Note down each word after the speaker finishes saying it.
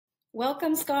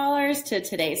Welcome, scholars, to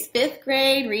today's 5th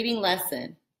grade reading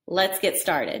lesson. Let's get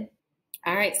started.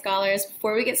 All right, scholars,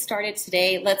 before we get started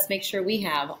today, let's make sure we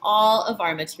have all of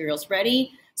our materials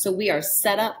ready so we are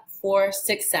set up for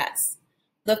success.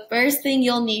 The first thing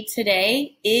you'll need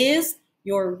today is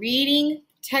your reading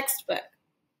textbook.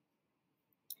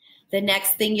 The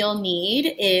next thing you'll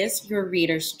need is your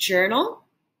reader's journal.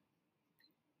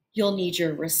 You'll need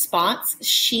your response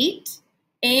sheet.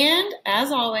 And,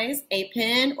 as always, a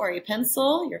pen or a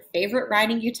pencil, your favorite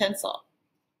writing utensil.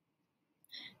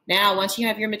 Now, once you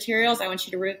have your materials, I want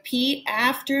you to repeat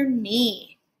after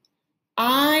me.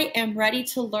 I am ready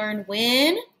to learn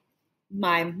when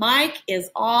my mic is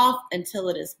off until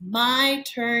it is my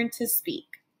turn to speak.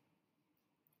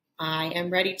 I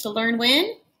am ready to learn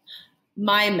when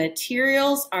my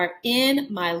materials are in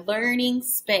my learning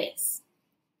space.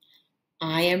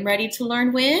 I am ready to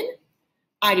learn when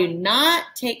I do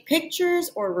not take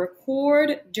pictures or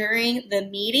record during the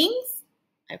meetings.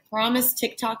 I promise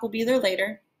TikTok will be there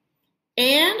later.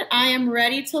 And I am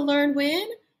ready to learn when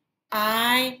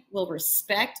I will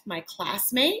respect my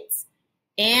classmates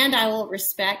and I will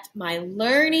respect my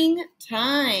learning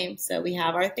time. So we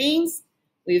have our things.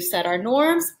 We've set our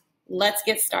norms. Let's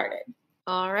get started.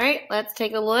 All right, let's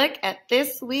take a look at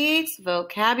this week's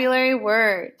vocabulary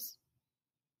words.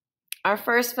 Our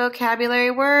first vocabulary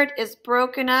word is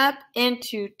broken up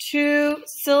into 2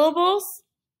 syllables.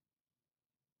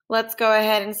 Let's go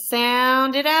ahead and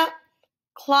sound it out.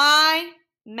 Climax.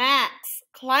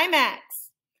 Climax.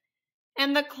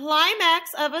 And the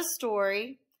climax of a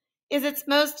story is its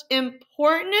most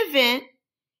important event,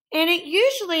 and it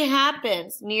usually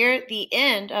happens near the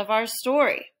end of our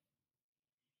story.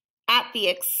 At the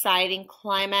exciting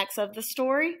climax of the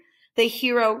story, the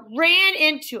hero ran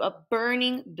into a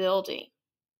burning building.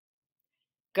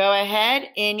 Go ahead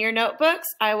in your notebooks.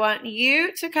 I want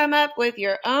you to come up with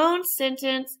your own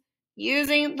sentence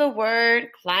using the word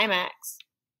climax.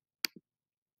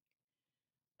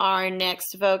 Our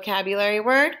next vocabulary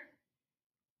word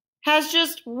has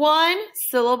just 1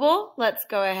 syllable. Let's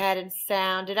go ahead and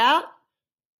sound it out.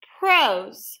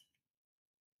 Prose.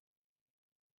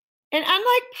 And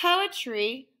unlike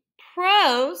poetry,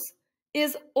 prose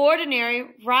is ordinary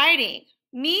writing,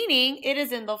 meaning it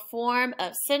is in the form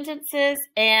of sentences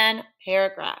and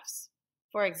paragraphs.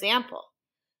 For example,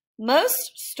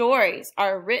 most stories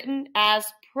are written as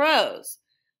prose,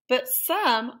 but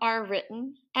some are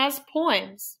written as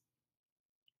poems.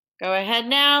 Go ahead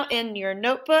now in your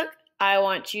notebook. I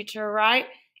want you to write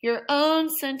your own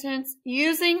sentence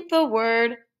using the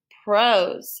word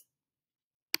prose.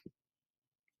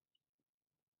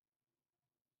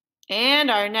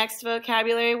 And our next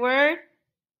vocabulary word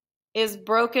is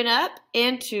broken up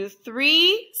into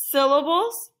 3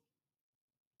 syllables.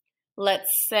 Let's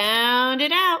sound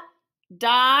it out.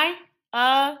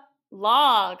 Dialogue.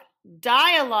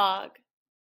 Dialogue.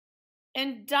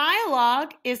 And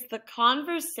dialogue is the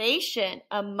conversation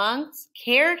amongst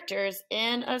characters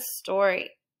in a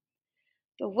story.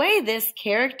 The way this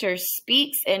character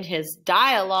speaks in his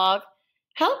dialogue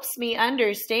helps me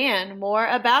understand more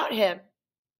about him.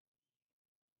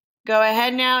 Go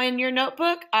ahead now in your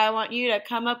notebook. I want you to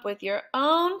come up with your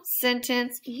own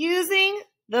sentence using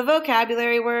the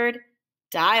vocabulary word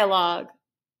dialogue.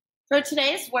 For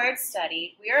today's word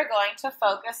study, we are going to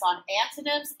focus on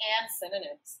antonyms and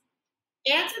synonyms.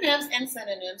 Antonyms and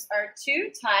synonyms are 2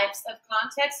 types of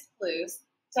context clues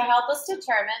to help us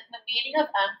determine the meaning of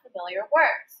unfamiliar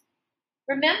words.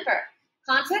 Remember,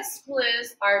 context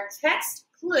clues are text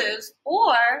clues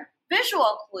or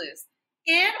visual clues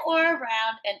in or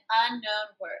around an unknown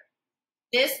word.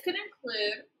 This could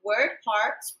include word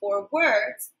parts or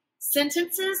words,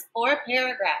 sentences or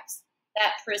paragraphs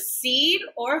that precede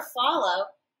or follow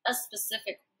a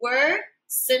specific word,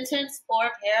 sentence, or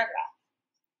paragraph.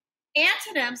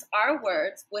 Antonyms are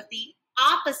words with the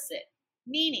opposite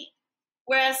meaning,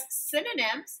 whereas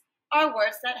synonyms are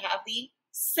words that have the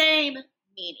same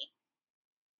meaning.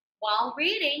 While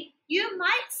reading, you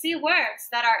might see words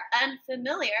that are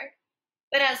unfamiliar,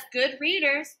 but as good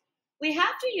readers, we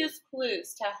have to use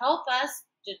clues to help us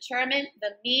determine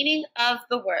the meaning of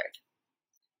the word.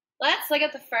 Let's look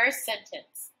at the first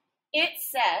sentence. It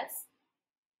says,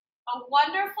 "A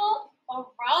wonderful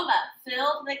aroma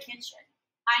filled the kitchen.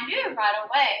 I knew right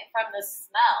away from the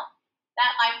smell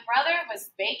that my brother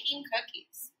was baking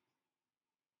cookies."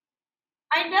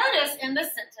 I notice in the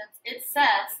sentence it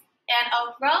says, "An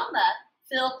aroma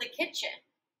filled the kitchen,"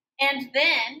 and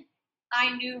then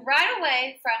I knew right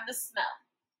away from the smell.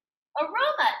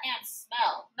 Aroma and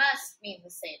smell must mean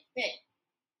the same thing.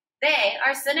 They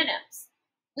are synonyms.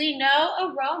 We know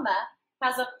aroma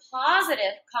has a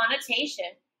positive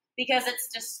connotation because it's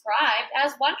described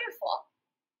as wonderful.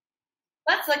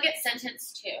 Let's look at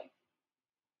sentence 2.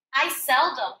 I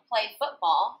seldom play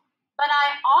football, but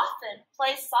I often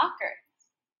play soccer.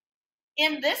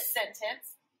 In this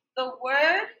sentence, the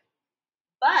word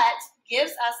but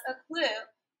gives us a clue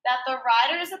that the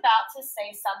writer is about to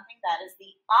say something that is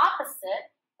the opposite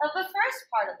of the first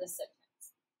part of the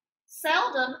sentence.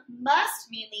 Seldom must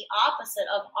mean the opposite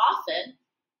of often,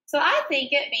 so I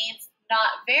think it means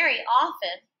not very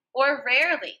often or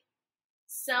rarely.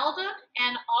 Seldom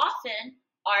and often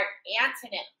are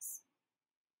antonyms.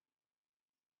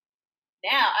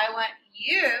 Now I want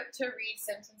you to read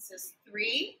sentences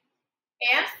 3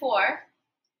 and 4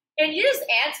 and use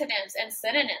antonyms and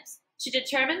synonyms to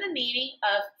determine the meaning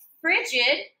of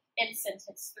frigid in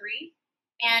sentence 3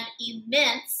 and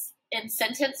immense in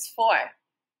sentence 4.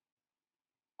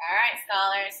 All right,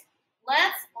 scholars,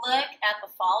 let's look at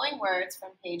the following words from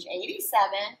page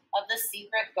 87 of The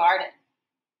Secret Garden.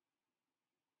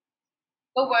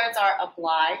 The words are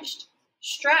obliged,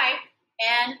 strike,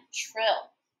 and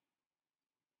trill.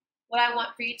 What I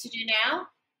want for you to do now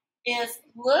is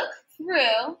look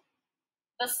through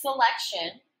the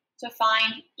selection to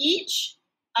find each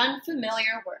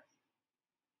unfamiliar word.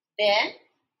 Then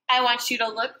I want you to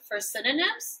look for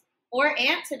synonyms or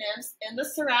antonyms in the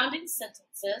surrounding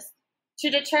sentences to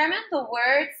determine the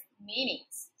word's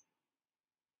meanings.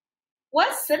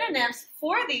 What synonyms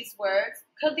for these words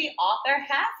could the author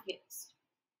have used?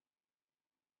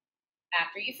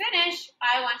 After you finish,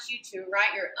 I want you to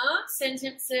write your own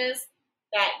sentences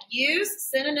that use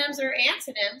synonyms or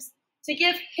antonyms to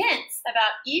give hints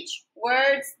about each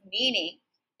word's meaning.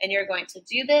 And you're going to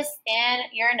do this in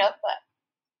your notebook.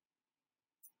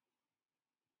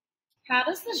 How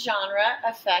does the genre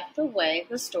affect the way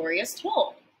the story is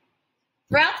told?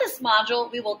 Throughout this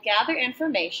module, we will gather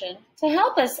information to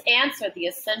help us answer the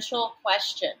essential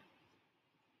question.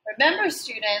 Remember,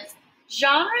 students,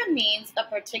 genre means a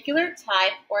particular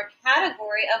type or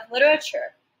category of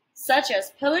literature, such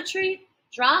as poetry,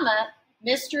 drama,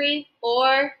 mystery,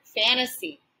 or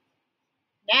fantasy.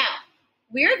 Now,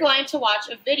 we're going to watch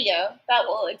a video that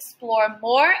will explore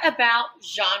more about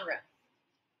genre.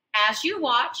 As you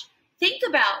watch, think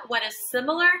about what is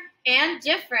similar and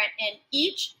different in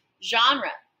each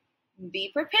genre.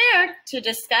 Be prepared to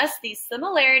discuss these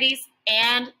similarities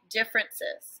and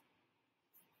differences.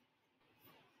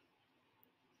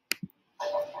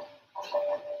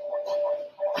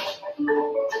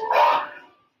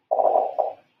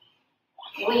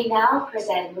 We now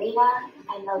present Lena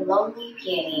and the Lonely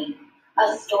Peony,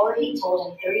 a story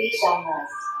told in 3 genres.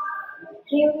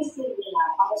 Here we see Lena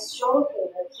on a stroll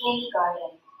through her peony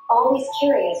garden, always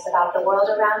curious about the world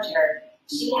around her.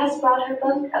 She has brought her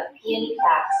book of peony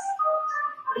facts.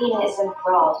 Lena is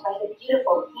enthralled by the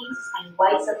beautiful pinks and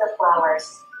whites of the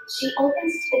flowers. She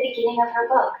opens to the beginning of her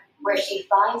book, where she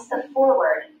finds the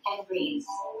foreword and reads,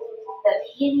 "The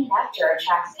peony nectar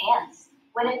attracts ants.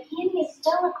 When a peony is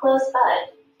still a closed bud,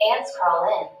 ants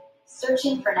crawl in,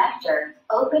 searching for nectar,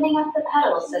 opening up the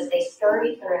petals as they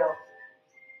scurry through."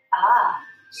 Ah,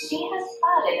 she has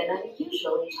spotted an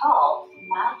unusually tall,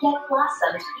 not yet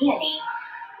blossomed peony.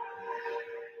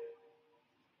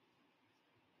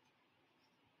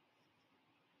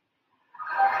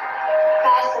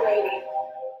 Fascinating.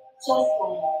 Just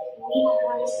then, Lena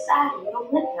heard a sad little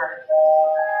whimper.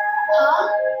 Huh?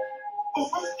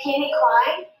 Is this peony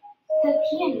crying? The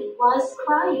peony was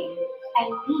crying,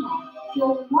 and Lena,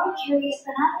 feeling more curious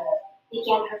than ever,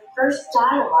 began her first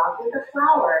dialogue with the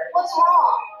flower. What's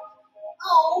wrong?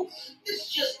 Oh,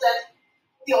 it's just that,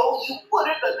 you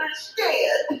wouldn't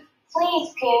understand.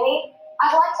 Please, peony,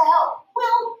 I'd like to help.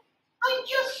 Well, I'm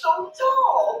just so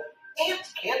tall.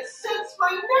 Ants can't sense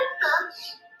my nectar,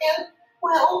 and,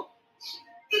 well,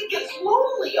 it gets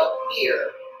lonely up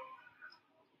here.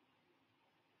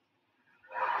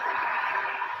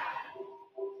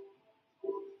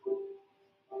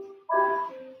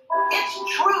 It's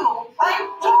true,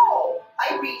 I'm tall.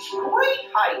 I reach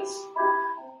great heights.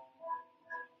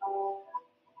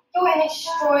 You're an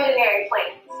extraordinary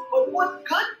plant. But what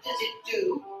good does it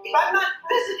do if I'm not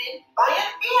visited by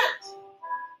an ant?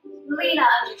 Lena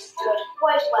understood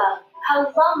quite well how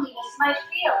loneliness might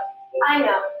feel. I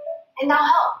know, and I'll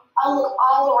help. I'll look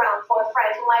all around for a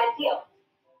friend who might appeal.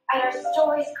 At our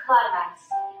story's climax,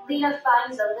 Lena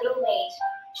finds a little mate.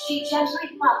 She gently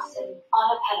plumps him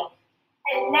on a petal.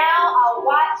 And now I'll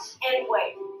watch and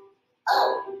wait.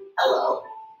 Oh, hello.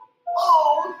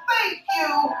 Oh, thank you.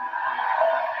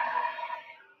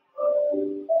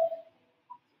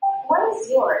 What is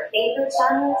your favorite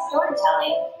genre of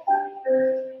storytelling?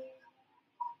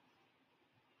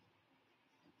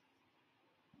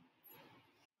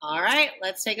 All right,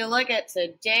 let's take a look at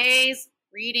today's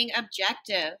reading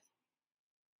objective.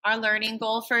 Our learning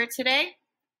goal for today: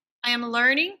 I am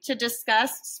learning to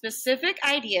discuss specific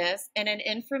ideas in an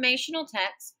informational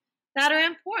text that are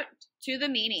important to the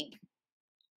meaning.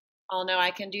 I'll know I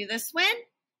can do this when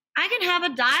I can have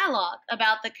a dialogue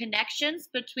about the connections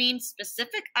between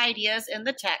specific ideas in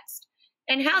the text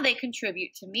and how they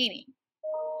contribute to meaning.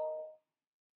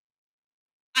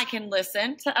 I can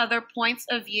listen to other points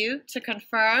of view to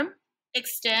confirm,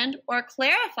 extend, or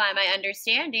clarify my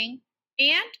understanding,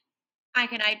 and I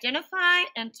can identify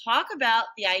and talk about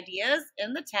the ideas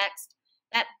in the text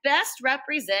that best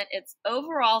represent its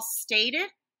overall stated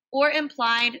or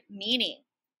implied meaning.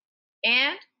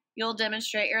 And you'll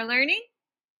demonstrate your learning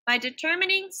by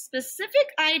determining specific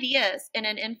ideas in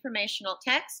an informational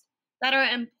text that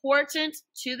are important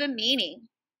to the meaning.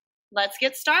 Let's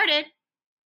get started.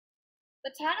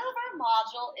 The title of our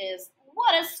module is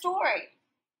What a Story!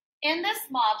 In this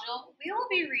module, we will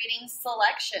be reading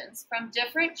selections from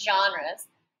different genres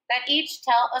that each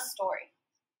tell a story.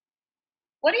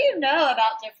 What do you know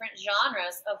about different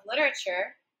genres of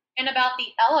literature and about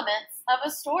the elements of a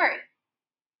story?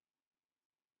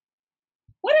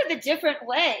 What are the different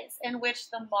ways in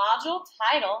which the module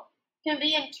title can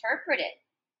be interpreted?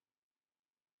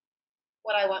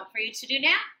 What I want for you to do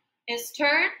now is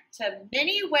turn to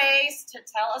Many Ways to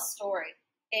Tell a Story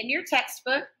in your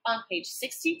textbook on page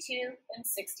 62 and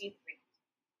 63.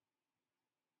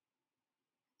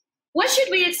 What should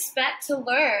we expect to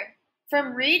learn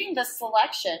from reading the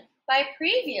selection by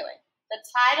previewing the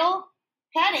title,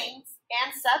 headings,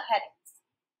 and subheadings?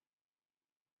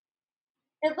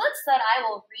 It looks that I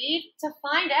will read to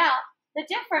find out the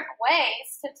different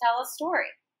ways to tell a story.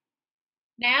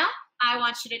 Now, I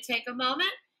want you to take a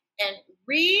moment and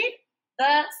read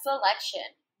the selection,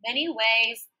 Many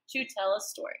Ways to Tell a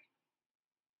Story.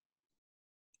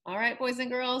 All right, boys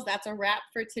and girls, that's a wrap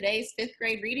for today's 5th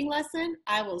grade reading lesson.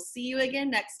 I will see you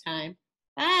again next time.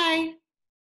 Bye.